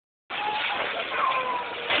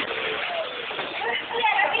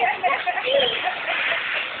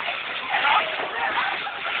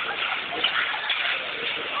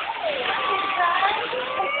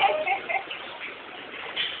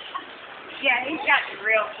he's got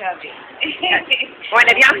real chubby. Wait,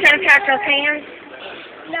 have y'all sanitized those hands?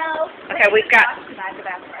 No. Okay, we've got...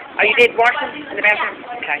 Oh, you did wash them in the bathroom?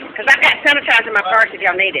 Okay. Because I've got sanitizer in my purse if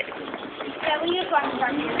y'all need it. Yeah, we use one for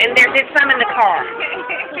you. And there's some in the car. You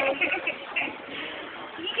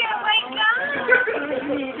gotta wake up. You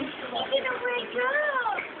gotta wake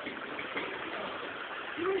up.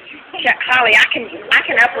 Holly, I can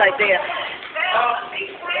upload this.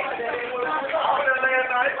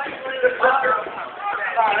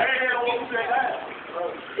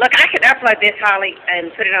 Look, I can upload this, Holly,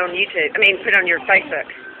 and put it on YouTube. I mean, put it on your Facebook.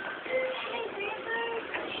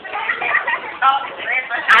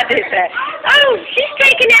 I did that. Oh, she's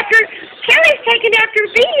taking after, Kelly's taking after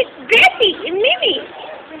Bessie and Mimi.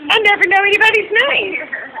 I never know anybody's name.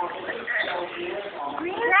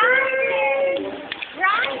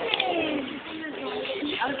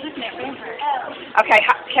 I was looking at River. Okay,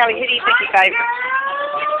 Kelly, who do you think your favorite?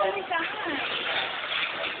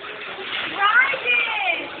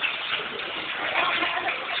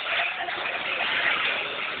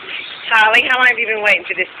 Holly, how long have you been waiting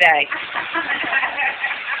for this day?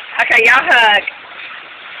 Okay, y'all hug.